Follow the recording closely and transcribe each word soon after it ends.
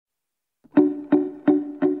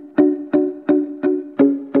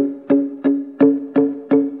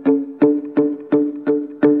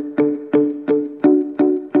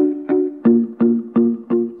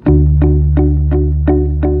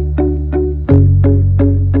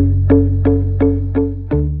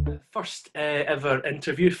first ever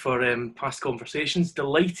interview for Past Conversations.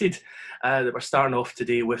 Delighted that we're starting off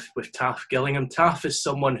today with Taff Gillingham. Taff is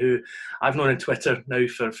someone who I've known on Twitter now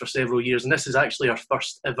for several years, and this is actually our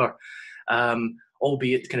first ever,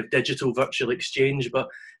 albeit kind of digital virtual exchange, but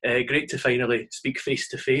great to finally speak face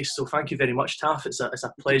to face. So thank you very much, Taff. It's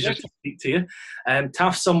a pleasure to speak to you.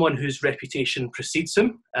 Taff's someone whose reputation precedes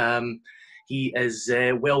him. He is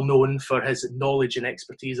well known for his knowledge and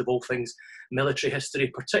expertise of all things military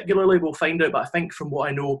history, particularly, we'll find out, but I think from what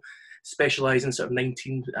I know, specialise in sort of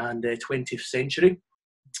 19th and 20th century.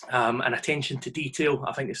 And attention to detail,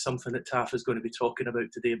 I think, is something that Taff is going to be talking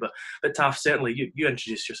about today. But Taff, certainly, you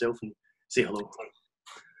introduce yourself and say hello.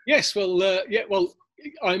 Yes, well,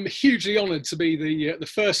 I'm hugely honoured to be the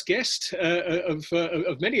first guest of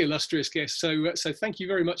many illustrious guests. So thank you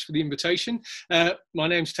very much for the invitation. My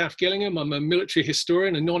name's Taff Gillingham. I'm a military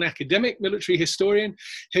historian, a non-academic military historian,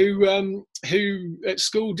 who at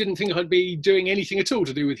school didn't think I'd be doing anything at all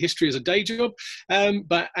to do with history as a day job.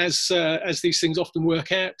 But as these things often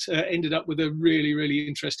work out, ended up with a really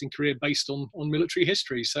interesting career based on military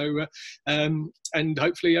history. So and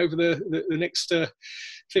hopefully over the next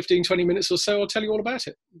 15-20 minutes or so, I'll tell you all about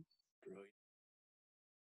it.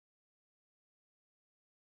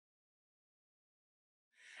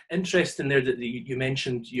 Interesting there that you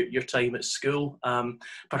mentioned your time at school.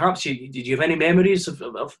 Perhaps did you have any memories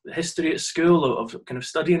of history at school, of kind of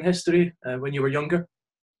studying history when you were younger?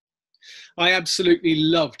 I absolutely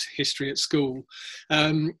loved history at school.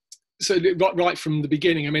 So right from the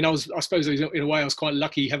beginning, I mean, I suppose in a way I was quite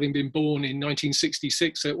lucky having been born in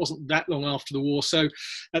 1966, so it wasn't that long after the war. So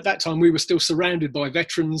at that time we were still surrounded by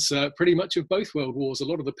veterans pretty much of both world wars. A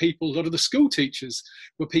lot of the school teachers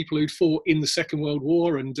were people who'd fought in the Second World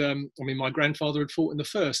War, and I mean, my grandfather had fought in the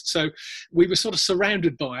First. So we were sort of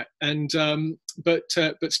surrounded by it. And but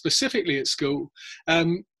specifically at school,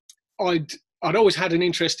 I'd always had an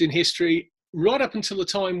interest in history, right up until the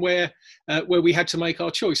time where we had to make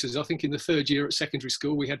our choices. I think in the third year at secondary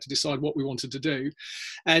school, we had to decide what we wanted to do.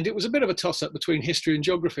 And it was a bit of a toss-up between history and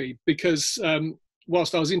geography, because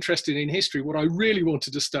whilst I was interested in history, what I really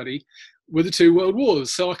wanted to study were the two world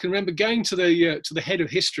wars. So I can remember going to the head of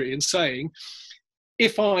history and saying,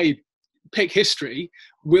 if I pick history,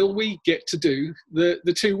 will we get to do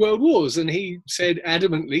the two world wars? And he said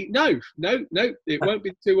adamantly, no, it won't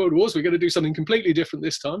be the two world wars. We're going to do something completely different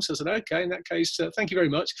this time. So I said, okay, in that case, thank you very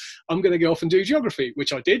much. I'm going to go off and do geography,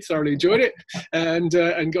 which I did, thoroughly enjoyed it, and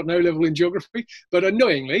got no level in geography. But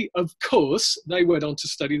annoyingly, of course, they went on to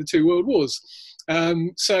study the two world wars.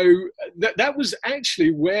 So that was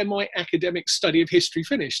actually where my academic study of history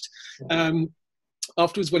finished.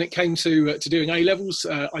 Afterwards, when it came to doing A-levels,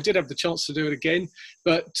 I did have the chance to do it again,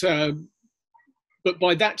 but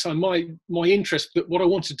by that time, my interest, that what I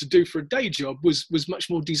wanted to do for a day job was much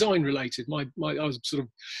more design related. I was sort of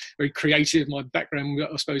very creative. My background,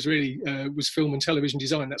 I suppose, really was film and television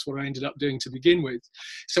design. That's what I ended up doing to begin with.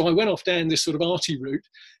 So I went off down this sort of arty route.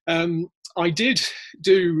 I did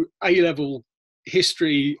do A-level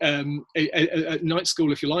history at night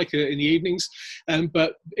school, if you like, in the evenings,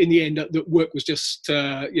 but in the end the work was just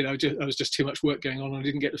I was just too much work going on, and I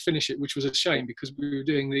didn't get to finish it, which was a shame, because we were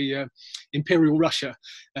doing the Imperial Russia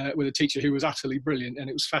with a teacher who was utterly brilliant, and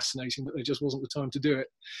it was fascinating, but there just wasn't the time to do it.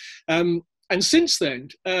 And since then,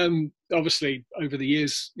 obviously over the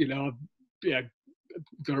years, I've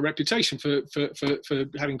got a reputation for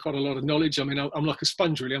having quite a lot of knowledge. I mean, I'm like a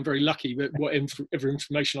sponge, really. I'm very lucky that whatever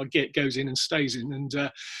information I get goes in and stays in, and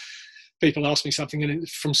people ask me something and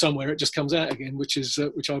from somewhere it just comes out again, which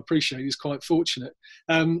I appreciate, is quite fortunate.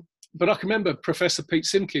 But I can remember Professor Pete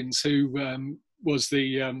Simpkins, who was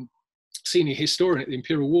the senior historian at the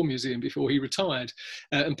Imperial War Museum before he retired,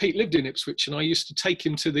 and Pete lived in Ipswich, and I used to take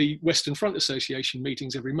him to the Western Front Association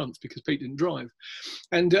meetings every month, because Pete didn't drive.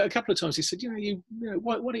 And a couple of times he said,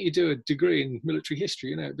 why don't you do a degree in military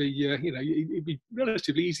history? It'd be a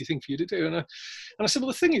relatively easy thing for you to do. And I said,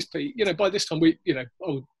 well, the thing is, Pete, by this time I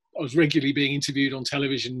was regularly being interviewed on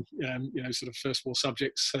television, sort of First War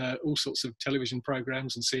subjects, all sorts of television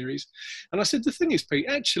programs and series. And I said, the thing is, Pete,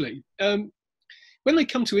 actually, when they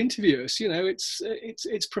come to interview us,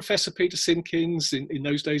 it's Professor Peter Simpkins. In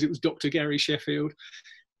those days, it was Dr. Gary Sheffield.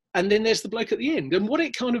 And then there's the bloke at the end. And what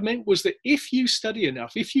it kind of meant was that if you study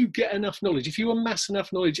enough, if you get enough knowledge, if you amass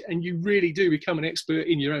enough knowledge and you really do become an expert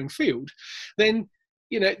in your own field, then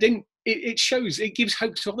it shows, it gives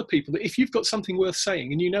hope to other people that if you've got something worth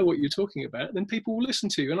saying and you know what you're talking about, then people will listen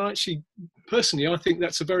to you. And I actually, personally, I think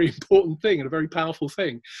that's a very important thing and a very powerful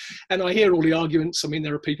thing. And I hear all the arguments. I mean,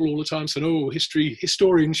 there are people all the time saying, oh,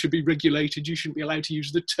 historians should be regulated. You shouldn't be allowed to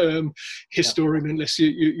use the term historian unless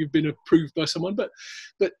you've been approved by someone. But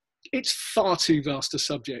it's far too vast a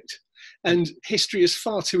subject, and history is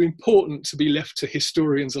far too important to be left to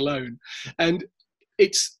historians alone. And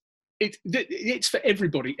it's for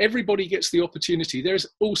everybody. Everybody gets the opportunity. There's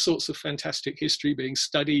all sorts of fantastic history being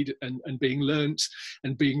studied and being learnt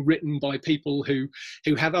and being written by people who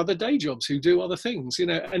have other day jobs, who do other things, you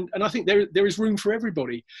know. And I think there is room for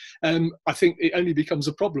everybody. I think it only becomes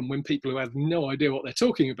a problem when people who have no idea what they're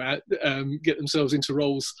talking about get themselves into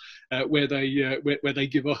roles where they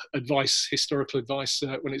give advice, historical advice,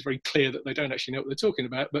 when it's very clear that they don't actually know what they're talking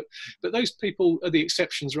about. But those people are the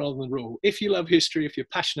exceptions rather than the rule. If you love history, if you're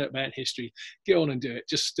passionate about history, get on and do it.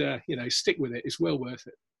 Just stick with it. It's well worth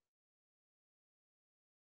it.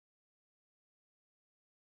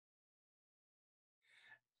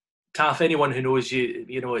 Taff, anyone who knows you,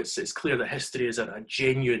 it's clear that history is a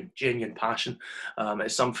genuine passion.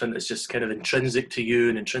 It's something that's just kind of intrinsic to you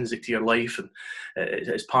and intrinsic to your life, and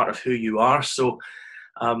it's part of who you are. So,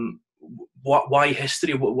 why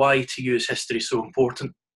history? Why to you is history so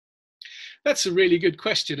important? That's a really good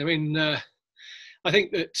question. I mean, I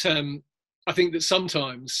think that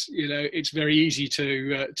sometimes, it's very easy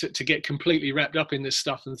to get completely wrapped up in this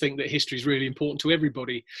stuff and think that history is really important to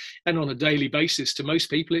everybody, and on a daily basis, to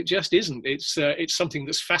most people, it just isn't. It's something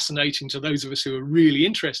that's fascinating to those of us who are really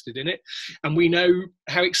interested in it, and we know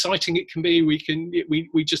how exciting it can be.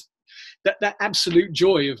 We just that absolute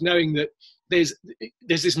joy of knowing that there's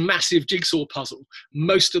this massive jigsaw puzzle.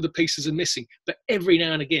 Most of the pieces are missing, but every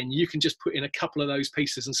now and again you can just put in a couple of those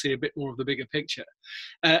pieces and see a bit more of the bigger picture,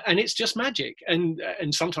 and it's just magic. And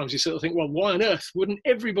sometimes you sort of think, well, why on earth wouldn't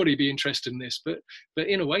everybody be interested in this? But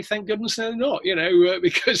in a way, thank goodness they're not,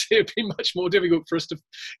 because it'd be much more difficult for us to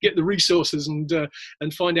get the resources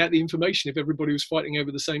and find out the information if everybody was fighting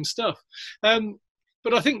over the same stuff.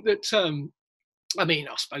 But I think that I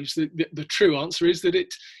suppose the true answer is that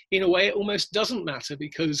in a way, it almost doesn't matter,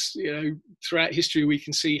 because, throughout history, we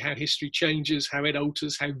can see how history changes, how it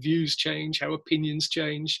alters, how views change, how opinions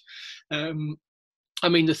change.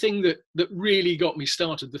 The thing that really got me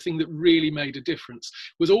started, the thing that really made a difference,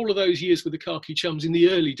 was all of those years with the Khaki Chums in the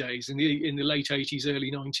early days, in the late 80s,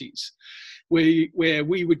 early 90s, where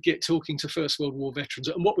we would get talking to First World War veterans.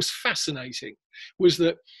 And what was fascinating was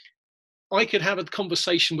that I could have a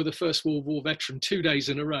conversation with a First World War veteran 2 days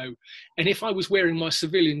in a row, and if I was wearing my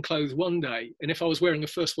civilian clothes one day, and if I was wearing a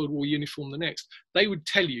First World War uniform the next, they would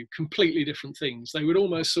tell you completely different things. They would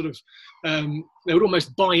almost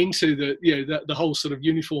buy into the whole sort of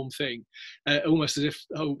uniform thing, almost as if,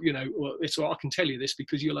 well, it's all right, I can tell you this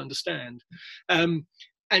because you'll understand. And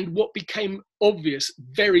what became obvious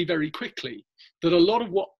very, very quickly, that a lot of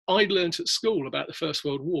what I'd learned at school about the First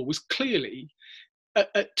World War was clearly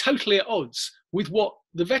totally at odds with what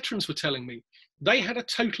the veterans were telling me. They had a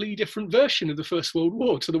totally different version of the First World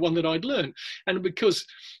War to the one that I'd learned. And because,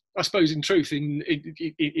 I suppose, in truth, in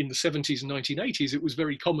the 70s and 1980s, it was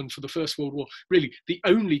very common for the First World War. Really, the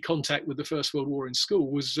only contact with the First World War in school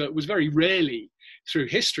was very rarely through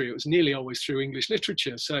history. It was nearly always through English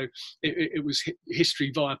literature. So it was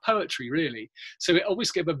history via poetry, really. So it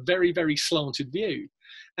always gave a very, very slanted view.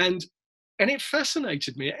 And it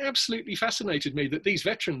fascinated me, it absolutely fascinated me, that these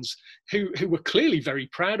veterans who were clearly very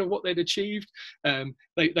proud of what they'd achieved,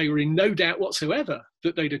 they were in no doubt whatsoever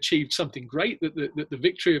that they'd achieved something great, that the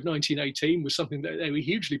victory of 1918 was something that they were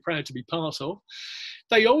hugely proud to be part of.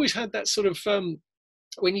 They always had that sort of,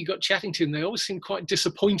 when you got chatting to them, they always seemed quite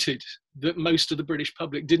disappointed that most of the British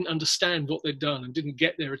public didn't understand what they'd done and didn't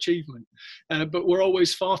get their achievement, but were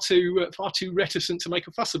always far too reticent to make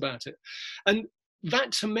a fuss about it. And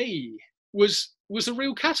that, to me, was a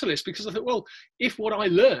real catalyst, because I thought, well, if what I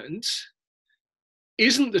learned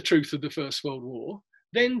isn't the truth of the First World War,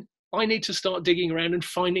 then I need to start digging around and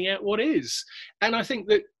finding out what is. And I think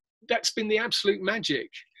that that's been the absolute magic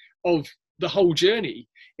of the whole journey,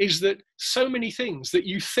 is that so many things that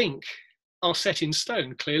you think are set in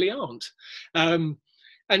stone clearly aren't. And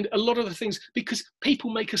a lot of the things, because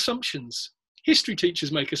people make assumptions. History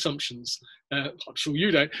teachers make assumptions. I'm sure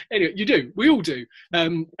you don't. Anyway, you do. We all do.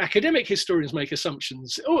 Academic historians make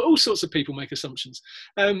assumptions. All sorts of people make assumptions.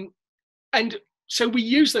 And so we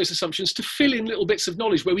use those assumptions to fill in little bits of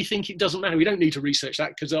knowledge where we think it doesn't matter. We don't need to research that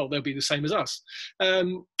because, they'll be the same as us.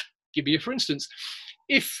 Give you, for instance,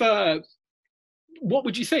 what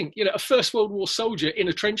would you think? A First World War soldier in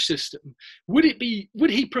a trench system, would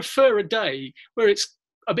he prefer a day where it's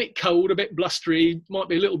a bit cold, a bit blustery, might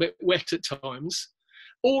be a little bit wet at times,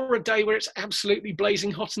 or a day where it's absolutely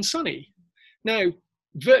blazing hot and sunny? Now,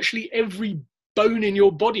 virtually every bone in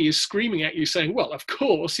your body is screaming at you saying, well, of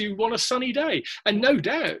course you want a sunny day. And no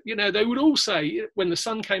doubt, they would all say, when the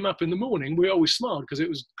sun came up in the morning, we always smiled because it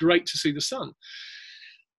was great to see the sun.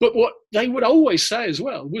 But what they would always say as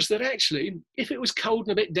well was that actually, if it was cold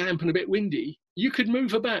and a bit damp and a bit windy, you could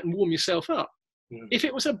move about and warm yourself up. If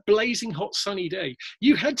it was a blazing hot sunny day,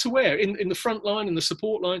 you had to wear, in the front line and the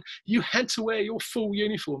support line, you had to wear your full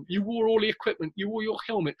uniform. You wore all the equipment, you wore your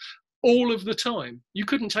helmet all of the time. You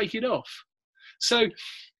couldn't take it off. So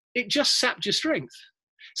it just sapped your strength.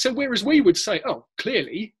 So whereas we would say, oh,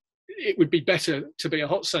 clearly it would be better to be a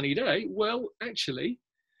hot sunny day, well, actually,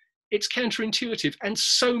 it's counterintuitive. And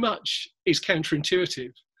so much is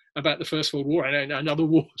counterintuitive about the First World War and other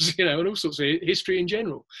wars, and all sorts of history in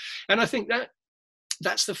general. And I think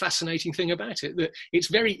that's the fascinating thing about it, that it's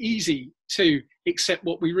very easy to accept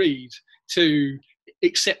what we read, to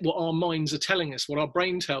accept what our minds are telling us, what our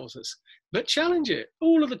brain tells us, but challenge it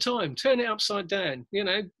all of the time, turn it upside down,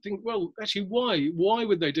 think, well, actually, why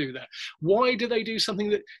would they do that? Why do they do something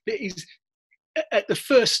that is, at the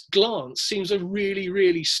first glance, seems a really,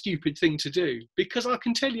 really stupid thing to do? Because I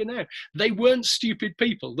can tell you now, they weren't stupid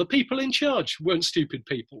people. The people in charge weren't stupid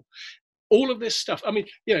people. All of this stuff, I mean,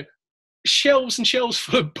 shelves and shelves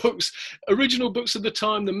full of books, original books of the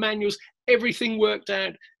time, the manuals, everything worked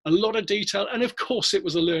out, a lot of detail. And of course it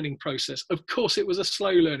was a learning process. Of course it was a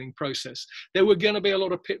slow learning process. There were going to be a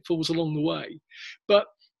lot of pitfalls along the way. But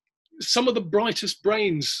some of the brightest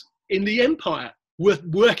brains in the empire were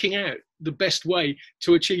working out the best way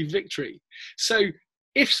to achieve victory. So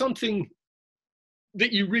if something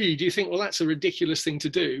that you read, you think, well, that's a ridiculous thing to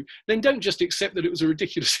do, then don't just accept that it was a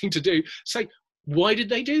ridiculous thing to do. Say, why did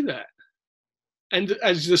they do that? And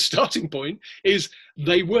as the starting point is,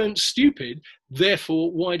 they weren't stupid,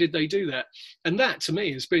 therefore, why did they do that? And that, to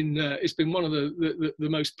me, has been one of the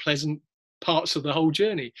most pleasant parts of the whole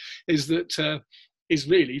journey, is that is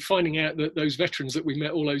really finding out that those veterans that we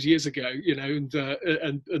met all those years ago,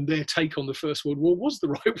 and their take on the First World War was the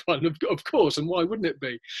right one, of course, and why wouldn't it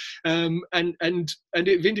be? And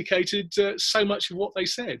it vindicated so much of what they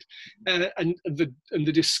said, and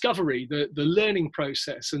the discovery, the learning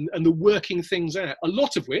process, and the working things out. A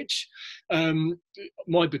lot of which,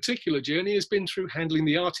 my particular journey has been through handling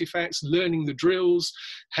the artifacts, learning the drills,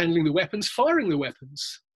 handling the weapons, firing the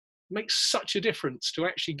weapons. Makes such a difference to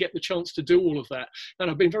actually get the chance to do all of that. And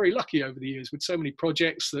I've been very lucky over the years with so many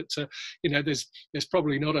projects that there's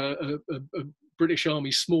probably not a British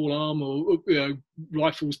Army small arm or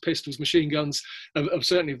rifles, pistols, machine guns of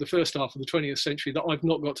certainly of the first half of the 20th century that I've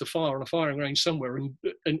not got to fire on a firing range somewhere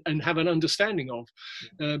and have an understanding of,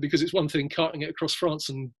 because it's one thing carting it across France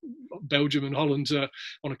and Belgium and Holland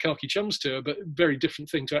on a khaki chums tour, but very different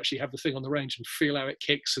thing to actually have the thing on the range and feel how it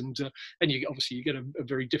kicks, and you obviously you get a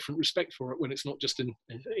very different respect for it when it's not just an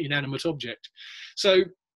inanimate object. So,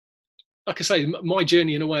 like I say, my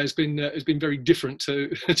journey in a way has been very different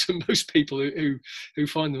to most people who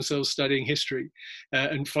find themselves studying history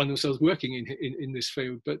and find themselves working in this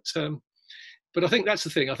field. But I think that's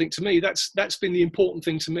the thing. I think, to me, that's been the important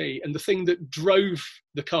thing to me, and the thing that drove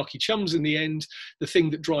the Khaki Chums in the end, the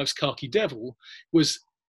thing that drives Khaki Devil, was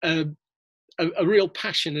a real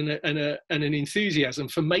passion and an enthusiasm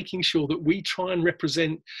for making sure that we try and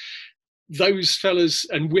represent those fellas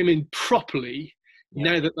and women properly.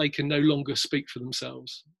 Yeah. Now that they can no longer speak for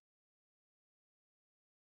themselves.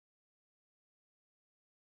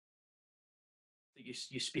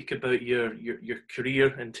 You speak about your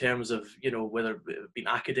career in terms of, whether it been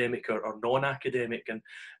academic or non-academic,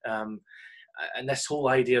 and this whole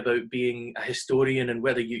idea about being a historian, and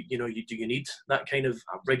whether you need that kind of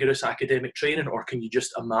rigorous academic training, or can you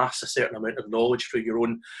just amass a certain amount of knowledge through your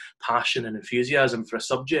own passion and enthusiasm for a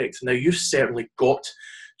subject. Now, you've certainly got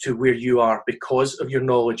to where you are because of your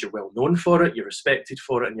knowledge. You're well known for it, you're respected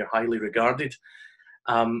for it, and you're highly regarded.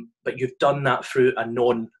 But you've done that through a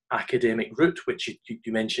non-academic route, which you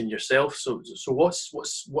mentioned yourself. So what's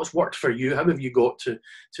worked for you? How have you got to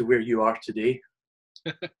where you are today?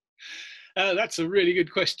 That's a really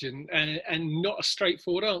good question, and not a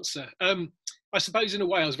straightforward answer. I suppose in a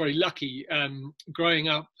way I was very lucky growing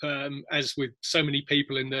up, as with so many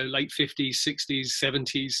people in the late 50s, 60s,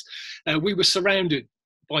 70s. We were surrounded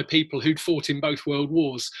by people who'd fought in both world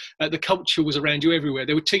wars. The culture was around you everywhere.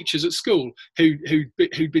 There were teachers at school who'd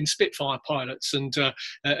been Spitfire pilots and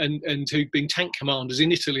who'd been tank commanders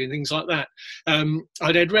in Italy and things like that.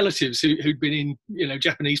 I'd had relatives who'd been in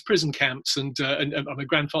Japanese prison camps, and my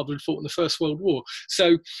grandfather had fought in the First World War.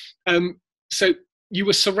 So you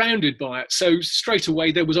were surrounded by it. So straight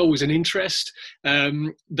away there was always an interest.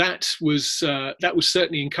 That was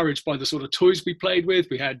certainly encouraged by the sort of toys we played with.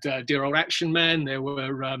 We had Dear Old Action Man. There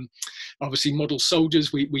were obviously model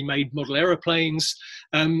soldiers. We made model aeroplanes.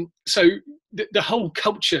 So the whole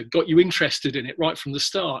culture got you interested in it right from the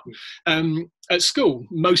start. At school,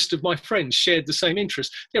 most of my friends shared the same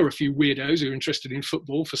interest. There were a few weirdos who were interested in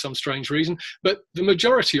football for some strange reason, but the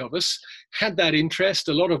majority of us had that interest.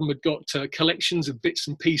 A lot of them had got collections of bits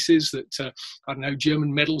and pieces that, I don't know,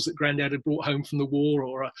 German medals that Grandad had brought home from the war,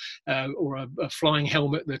 or a flying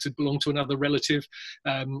helmet that had belonged to another relative,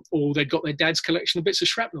 or they'd got their dad's collection of bits of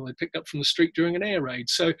shrapnel they'd picked up from the street during an air raid.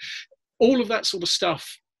 So all of that sort of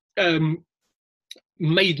stuff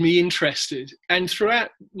made me interested. And throughout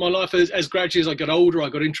my life, as gradually as I got older, I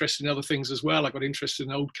got interested in other things as well. I got interested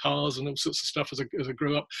in old cars and all sorts of stuff as I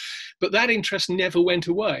grew up. But that interest never went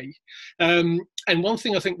away. And one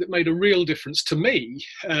thing I think that made a real difference to me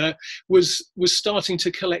was starting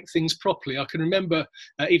to collect things properly. I can remember,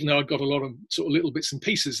 even though I'd got a lot of sort of little bits and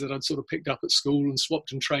pieces that I'd sort of picked up at school and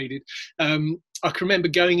swapped and traded, I can remember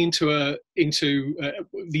going into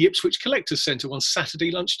the Ipswich Collectors Centre one Saturday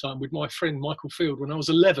lunchtime with my friend Michael Field when I was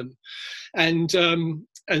 11, and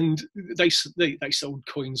they sold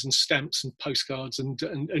coins and stamps and postcards and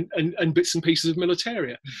bits and pieces of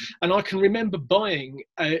militaria. And I can remember buying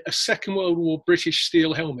a Second World War British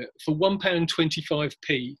steel helmet for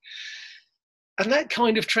 £1.25p. And that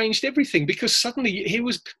kind of changed everything, because suddenly here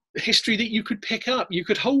was history that you could pick up, you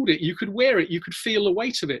could hold it, you could wear it, you could feel the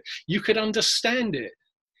weight of it, you could understand it.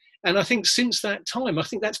 And I think since that time, I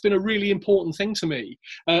think that's been a really important thing to me.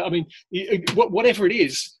 I mean, whatever it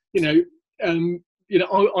is, I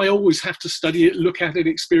always have to study it, look at it,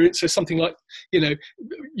 experience it. Something like,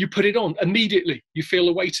 you put it on, immediately you feel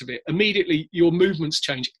the weight of it, immediately your movements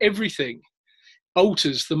change, everything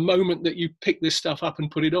alters the moment that you pick this stuff up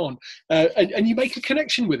and put it on, and you make a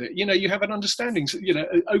connection with it. You have an understanding.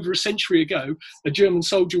 Over a century ago, a German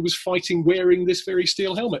soldier was fighting wearing this very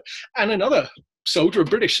steel helmet, and another soldier, a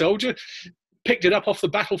British soldier, picked it up off the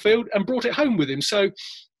battlefield and brought it home with him. So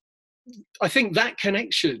I think that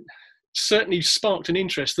connection certainly sparked an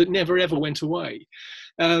interest that never ever went away.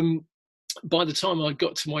 By the time I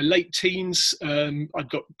got to my late teens, I'd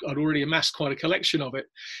already amassed quite a collection of it,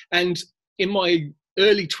 and in my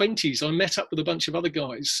early 20s, I met up with a bunch of other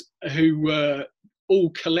guys who were all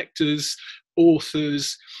collectors,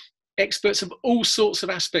 authors, experts of all sorts of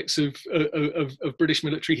aspects of British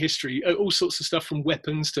military history, all sorts of stuff from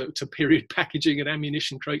weapons to period packaging and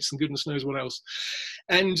ammunition crates and goodness knows what else.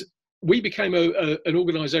 And we became an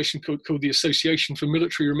organisation called the Association for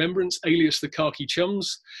Military Remembrance, alias the Khaki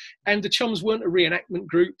Chums. And the Chums weren't a reenactment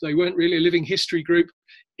group. They weren't really a living history group.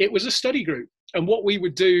 It was a study group. And what we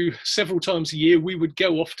would do several times a year, we would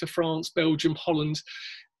go off to France, Belgium, Holland,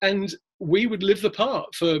 and we would live the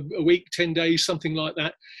part for a week, 10 days, something like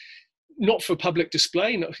that. Not for public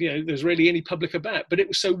display, there's really any public about, but it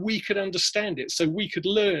was so we could understand it, so we could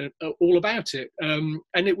learn all about it.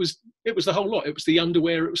 And it was the whole lot. It was the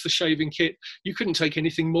underwear, it was the shaving kit. You couldn't take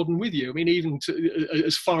anything modern with you. I mean, even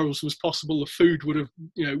as far as was possible, the food would have,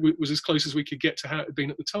 was as close as we could get to how it had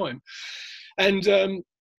been at the time. And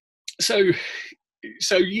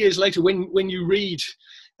so years later, when you read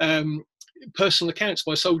personal accounts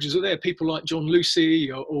by soldiers are there, people like John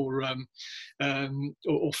Lucy or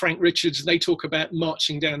Frank Richards, they talk about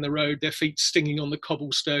marching down the road, their feet stinging on the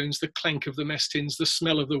cobblestones, the clank of the mess tins, the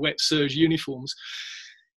smell of the wet serge uniforms.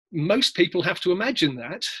 Most people have to imagine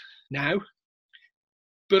that now,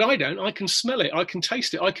 but I don't. I can smell it, I can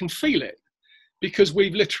taste it, I can feel it, because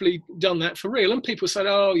we've literally done that for real. And people said,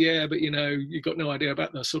 oh yeah, but you've got no idea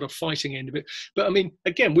about the sort of fighting end of it. But I mean,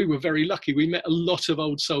 again, we were very lucky. We met a lot of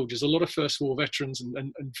old soldiers, a lot of First War veterans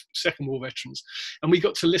and Second War veterans. And we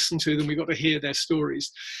got to listen to them, we got to hear their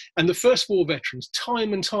stories. And the First War veterans,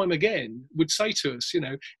 time and time again, would say to us,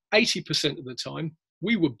 80% of the time,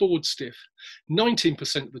 we were bored stiff.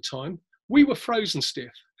 19% of the time, we were frozen stiff.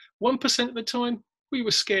 1% of the time, we were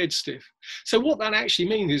scared stiff. So what that actually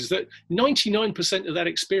means is that 99% of that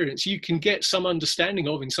experience you can get some understanding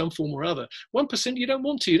of in some form or other. 1% you don't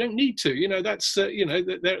want to, you don't need to. That's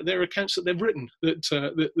there are accounts that they've written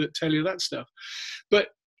that tell you that stuff. But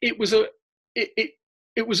it was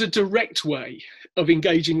it was a direct way of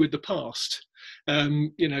engaging with the past.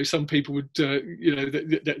 Some people would,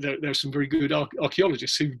 there are some very good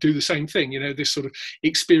archaeologists who do the same thing, this sort of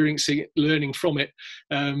experiencing it, learning from it.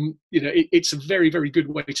 It's a very, very good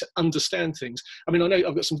way to understand things. I mean, I know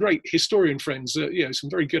I've got some great historian friends, some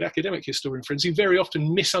very good academic historian friends who very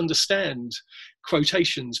often misunderstand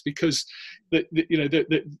quotations because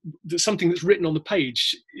something that's written on the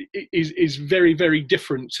page is very, very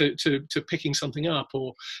different to picking something up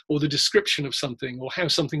or the description of something or how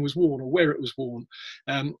something was worn or where it was worn.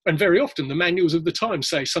 And very often the manuals of the time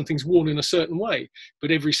say something's worn in a certain way,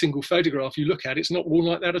 but every single photograph you look at, it's not worn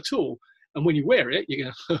like that at all. And when you wear it,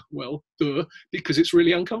 you go, well, duh, because it's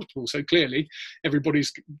really uncomfortable. So clearly,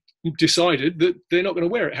 everybody's decided that they're not going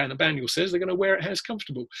to wear it how the manual says. They're going to wear it how it's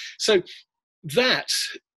comfortable. So that,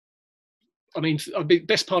 I mean, I've been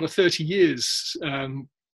best part of 30 years.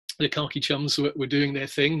 The khaki chums were doing their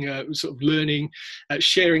thing, sort of learning,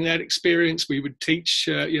 sharing that experience. We would teach,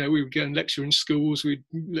 we would go and lecture in schools, we'd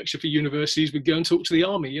lecture for universities, we'd go and talk to the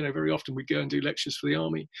army. Very often we'd go and do lectures for the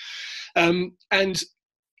army. And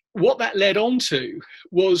what that led on to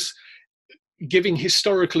was giving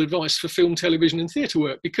historical advice for film, television and theatre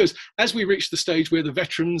work, because as we reached the stage where the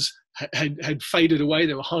veterans had faded away,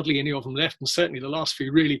 there were hardly any of them left, and certainly the last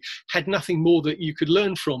few really had nothing more that you could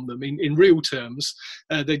learn from them in real terms.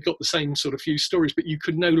 They'd got the same sort of few stories, but you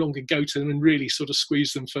could no longer go to them and really sort of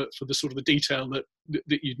squeeze them for the sort of the detail that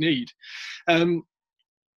you'd need.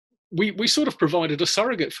 We sort of provided a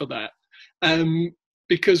surrogate for that,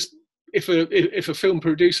 because if a film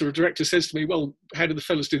producer or director says to me, well, how did the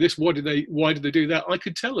fellas do this? Why did they do that? I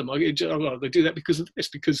could tell them, well, they do that because of this,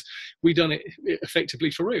 because we done it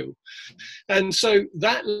effectively for real. And so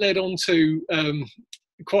that led on to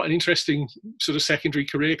quite an interesting sort of secondary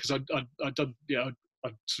career, because I'd done, I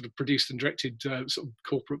sort of produced and directed sort of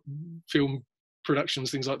corporate film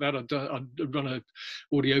productions, things like that. I'd run a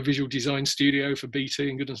audio visual design studio for BT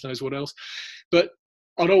and goodness knows what else. But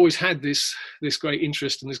I'd always had this great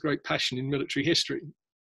interest and this great passion in military history,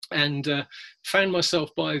 and found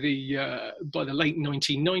myself by the late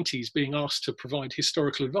 1990s being asked to provide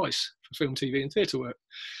historical advice for film, TV, and theatre work.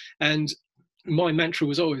 And my mantra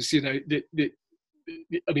was always, that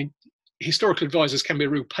I mean, historical advisors can be a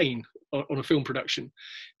real pain on a film production,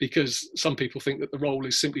 because some people think that the role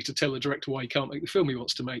is simply to tell the director why he can't make the film he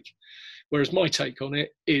wants to make. Whereas my take on it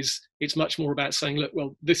is it's much more about saying, look,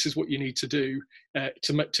 well, this is what you need to do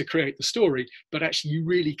to create the story, but actually you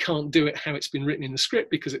really can't do it how it's been written in the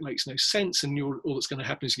script, because it makes no sense, and all that's going to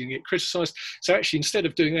happen is you're going to get criticised. So actually, instead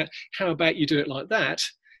of doing that, how about you do it like that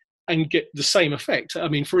and get the same effect? I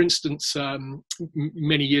mean, for instance,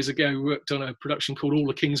 many years ago, we worked on a production called All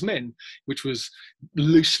the King's Men, which was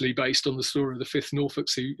loosely based on the story of the 5th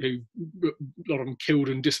Norfolks, who a lot of them killed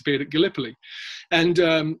and disappeared at Gallipoli.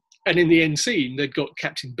 And in the end scene, they'd got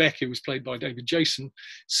Captain Beck, who was played by David Jason,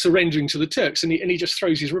 surrendering to the Turks, and he just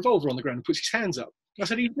throws his revolver on the ground and puts his hands up. I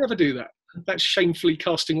said, he'd never do that. That's shamefully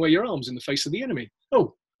casting away your arms in the face of the enemy.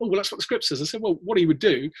 Oh, well, that's what the script says. I said, well, what he would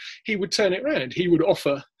do, he would turn it around. He would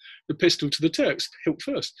offer the pistol to the Turks, hilt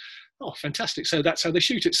first. Oh, fantastic. So that's how they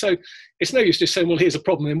shoot it. So it's no use just saying, well, here's a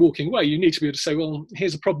problem and walking away. You need to be able to say, well,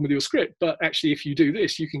 here's a problem with your script, but actually if you do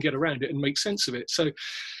this, you can get around it and make sense of it. So,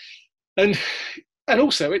 and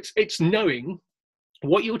also it's knowing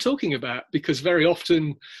what you're talking about, because very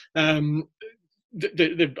often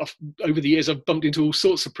over the years I've bumped into all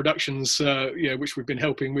sorts of productions which we've been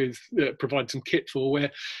helping with, provide some kit for, where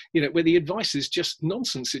where the advice is just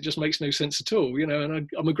nonsense. It just makes no sense at all, and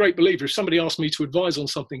I'm a great believer, if somebody asks me to advise on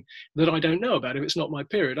something that I don't know about, if it's not my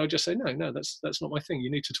period, I just say no, that's not my thing.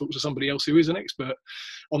 You need to talk to somebody else who is an expert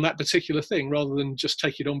on that particular thing, rather than just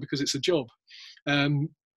take it on because it's a job. I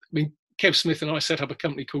mean, Kev Smith and I set up a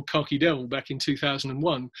company called Khaki Devil back in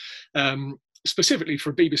 2001, specifically for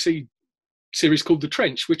a BBC series called The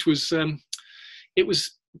Trench, which was it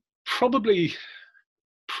was probably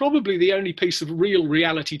the only piece of real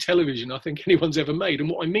reality television I think anyone's ever made. And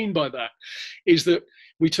what I mean by that is that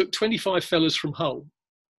we took 25 fellas from Hull,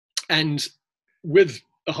 and with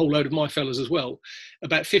a whole load of my fellas as well,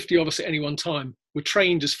 about 50 of us at any one time were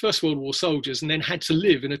trained as First World War soldiers, and then had to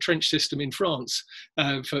live in a trench system in France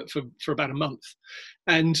for about a month.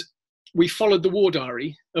 And we followed the war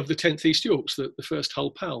diary of the 10th East Yorks, the first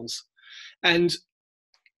Hull Pals. And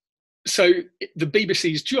so the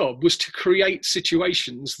BBC's job was to create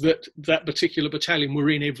situations that particular battalion were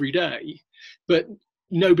in every day, but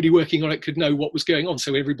nobody working on it could know what was going on,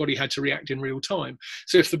 so everybody had to react in real time.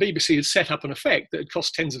 So if the BBC had set up an effect that had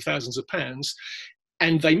cost tens of thousands of pounds,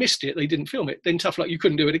 and they missed it, they didn't film it, then tough luck, you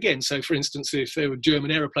couldn't do it again. So for instance, if there were German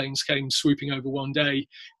aeroplanes came swooping over one day,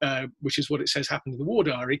 which is what it says happened in the war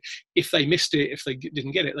diary, if they missed it, if they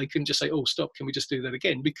didn't get it, they couldn't just say, oh, stop, can we just do that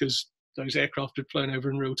again? Because those aircraft had flown over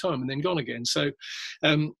in real time and then gone again. So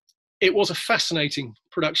it was a fascinating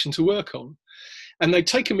production to work on. And they'd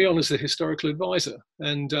taken me on as the historical advisor,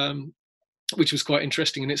 and which was quite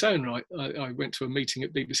interesting in its own right. I went to a meeting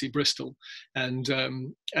at BBC Bristol, and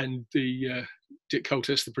the Dick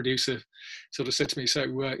Colthurst, the producer, sort of said to me, so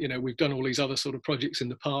we've done all these other sort of projects in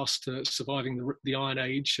the past, surviving the Iron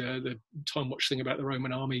Age, the Time Watch thing about the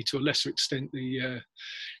Roman army, to a lesser extent the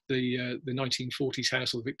 1940s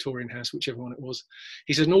house or the Victorian house, whichever one it was.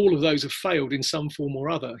 He said, and all of those have failed in some form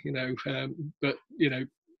or other, but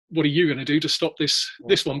what are you going to do to stop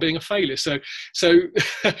this one being a failure? So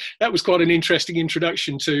that was quite an interesting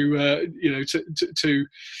introduction to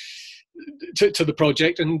the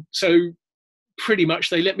project. And so pretty much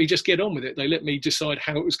they let me just get on with it. They let me decide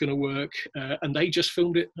how it was going to work, and they just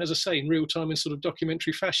filmed it, as I say, in real time in sort of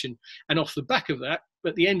documentary fashion. And off the back of that,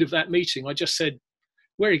 at the end of that meeting, I just said,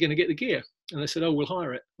 where are you going to get the gear? And they said, oh, we'll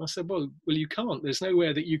hire it. I said, well, you can't. There's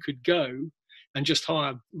nowhere that you could go and just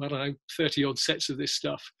hire, I don't know, 30 odd sets of this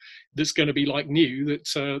stuff that's going to be like new, that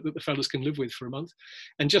the fellas can live with for a month.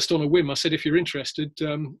 And just on a whim, I said, if you're interested,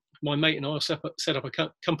 my mate and I will set up a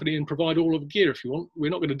company and provide all of the gear if you want.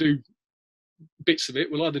 We're not going to do bits of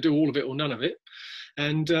it. We'll either do all of it or none of it.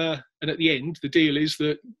 And at the end, the deal is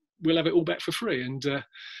that we'll have it all back for free. And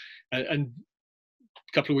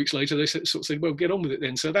a couple of weeks later, they sort of said, well, get on with it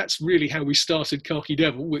then. So that's really how we started Khaki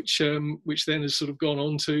Devil, which then has sort of gone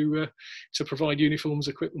on to provide uniforms,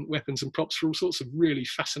 equipment, weapons and props for all sorts of really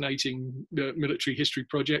fascinating military history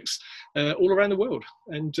projects all around the world.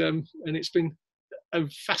 And it's been a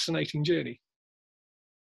fascinating journey.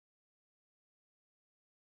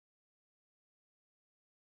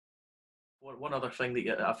 One other thing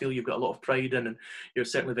that I feel you've got a lot of pride in, and you're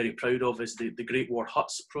certainly very proud of, is the Great War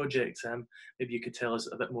Huts project. Maybe you could tell us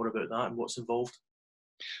a bit more about that and what's involved.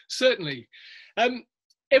 Certainly.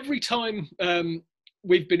 Every time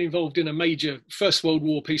we've been involved in a major First World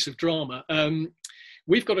War piece of drama,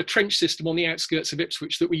 we've got a trench system on the outskirts of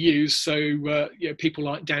Ipswich that we use. So people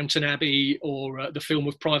like Downton Abbey, or the film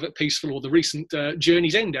of Private Peaceful, or the recent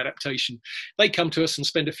Journey's End adaptation, they come to us and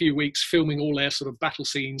spend a few weeks filming all their sort of battle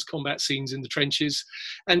scenes, combat scenes in the trenches.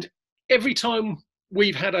 And every time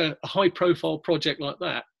we've had a high profile project like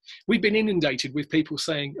that, we've been inundated with people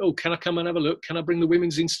saying, oh, can I come and have a look? Can I bring the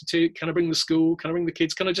Women's Institute? Can I bring the school? Can I bring the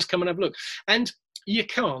kids? Can I just come and have a look? And you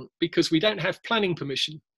can't, because we don't have planning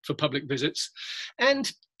permission for public visits.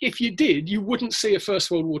 And if you did, you wouldn't see a First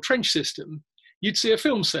World War trench system, you'd see a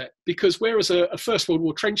film set, because whereas a First World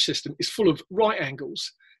War trench system is full of right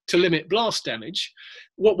angles to limit blast damage,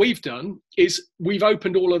 what we've done is we've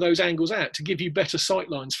opened all of those angles out to give you better sight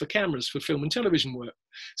lines for cameras for film and television work.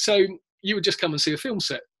 So you would just come and see a film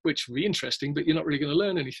set, which would be interesting, but you're not really going to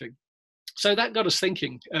learn anything. So that got us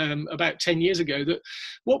thinking about 10 years ago that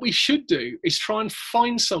what we should do is try and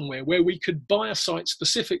find somewhere where we could buy a site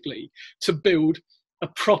specifically to build a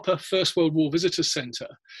proper First World War visitor centre,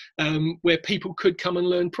 where people could come and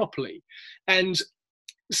learn properly. And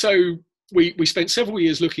so we spent several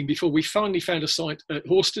years looking before we finally found a site at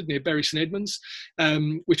Horsted near Bury St Edmunds,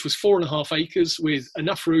 which was 4.5 acres with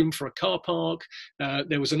enough room for a car park.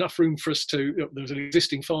 There was enough room for us there was an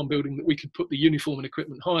existing farm building that we could put the uniform and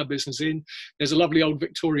equipment hire business in. There's a lovely old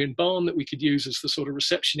Victorian barn that we could use as the sort of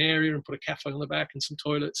reception area and put a cafe on the back and some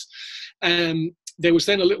toilets. There was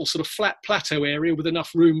then a little sort of flat plateau area with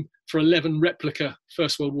enough room for 11 replica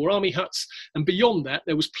First World War Army huts. And beyond that,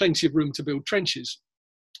 there was plenty of room to build trenches.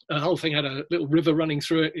 The whole thing had a little river running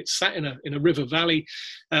through it. It sat in a river valley,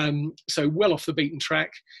 so well off the beaten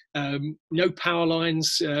track. No power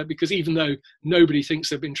lines, because even though nobody thinks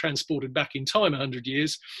they've been transported back in time 100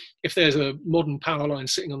 years, if there's a modern power line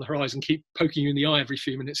sitting on the horizon, keep poking you in the eye every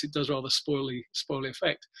few minutes, it does rather spoil the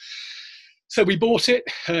effect. So we bought it.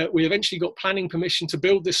 We eventually got planning permission to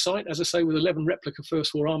build this site, as I say, with 11 replica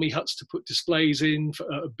First War Army huts to put displays in, for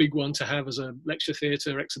a big one to have as a lecture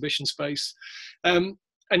theatre, exhibition space.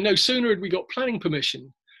 And no sooner had we got planning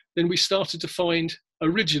permission than we started to find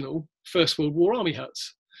original First World War Army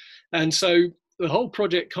huts. And so the whole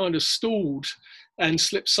project kind of stalled and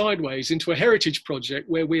slipped sideways into a heritage project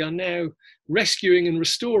where we are now rescuing and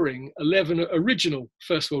restoring 11 original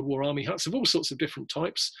First World War Army huts of all sorts of different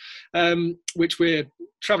types, which we're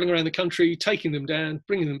travelling around the country, taking them down,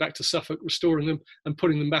 bringing them back to Suffolk, restoring them and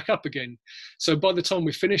putting them back up again. So by the time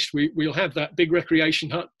we're finished, we'll have that big recreation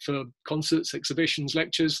hut for concerts, exhibitions,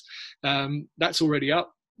 lectures. That's already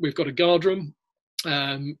up. We've got a guard room.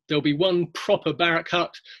 There'll be one proper barrack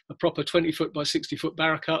hut, a proper 20-foot by 60-foot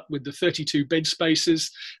barrack hut with the 32 bed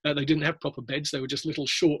spaces. They didn't have proper beds. They were just little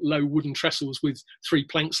short, low wooden trestles with 3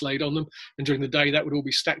 planks laid on them. And during the day, that would all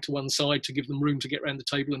be stacked to one side to give them room to get around the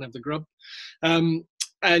table and have the grub.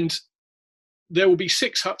 And there will be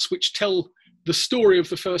 6 huts which tell the story of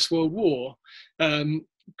the First World War,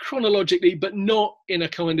 chronologically, but not in a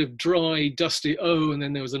kind of dry, dusty, oh, and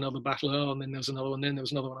then there was another battle, oh, and then there was another one, then there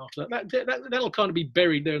was another one after that. That'll kind of be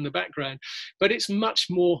buried there in the background. But it's much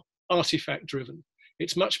more artifact driven.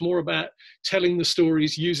 It's much more about telling the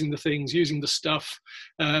stories, using the things, using the stuff,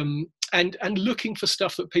 and looking for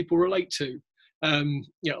stuff that people relate to.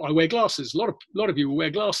 I wear glasses. A lot of you will wear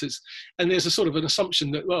glasses, and there's a sort of an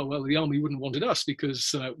assumption that well, the army wouldn't wanted us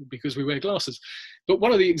because we wear glasses. But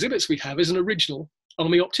one of the exhibits we have is an original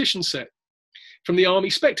army optician set from the Army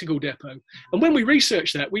Spectacle Depot. And when we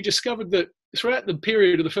researched that, we discovered that throughout the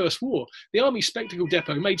period of the First War, the Army Spectacle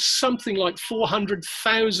Depot made something like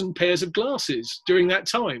 400,000 pairs of glasses during that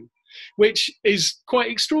time, which is quite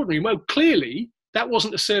extraordinary. Well, clearly, that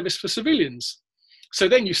wasn't a service for civilians. So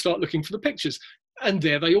then you start looking for the pictures, and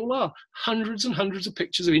there they all are. Hundreds and hundreds of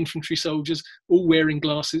pictures of infantry soldiers all wearing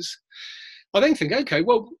glasses. I then think, okay,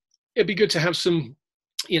 well, it'd be good to have some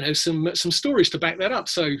stories to back that up.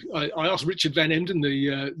 So I asked Richard Van Emden,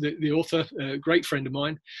 the author, a great friend of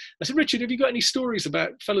mine. I said, Richard, have you got any stories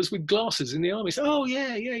about fellas with glasses in the army? He said, oh,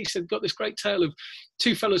 yeah. He said, got this great tale of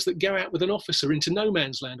two fellas that go out with an officer into no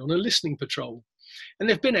man's land on a listening patrol. And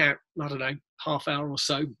they've been out, I don't know, half hour or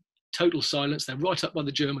so, total silence. They're right up by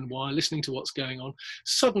the German wire, listening to what's going on.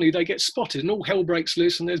 Suddenly they get spotted and all hell breaks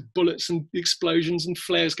loose, and there's bullets and explosions and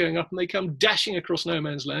flares going up, and they come dashing across no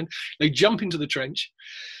man's land. They jump into the trench,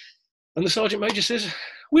 and the sergeant major says,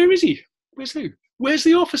 where is he? Where's who? Where's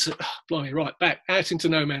the officer? Oh, blimey, right, back out into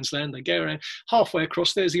no man's land. They go around, halfway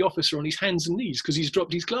across, there's the officer on his hands and knees because he's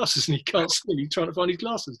dropped his glasses and he can't see. He's trying to find his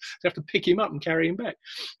glasses. They have to pick him up and carry him back.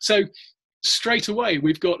 So straight away,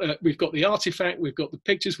 we've got the artifact, we've got the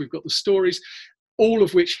pictures, we've got the stories, all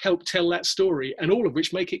of which help tell that story, and all of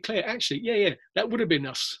which make it clear, actually, that would have been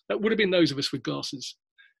us. That would have been those of us with glasses.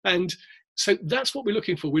 And so that's what we're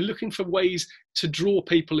looking for. We're looking for ways to draw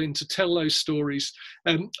people in, to tell those stories.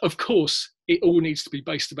 Of course, it all needs to be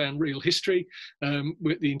based around real history.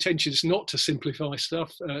 The intention is not to simplify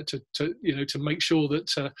stuff, to make sure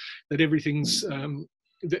that everything's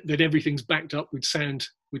that everything's backed up with sound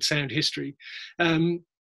history. And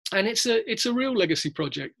it's a real legacy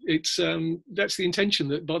project. That's the intention,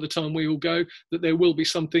 that by the time we all go, that there will be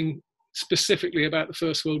something specifically about the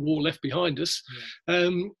First World War left behind us,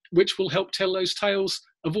 which will help tell those tales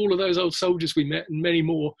of all of those old soldiers we met, and many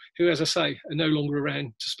more who, as I say, are no longer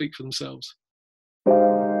around to speak for themselves.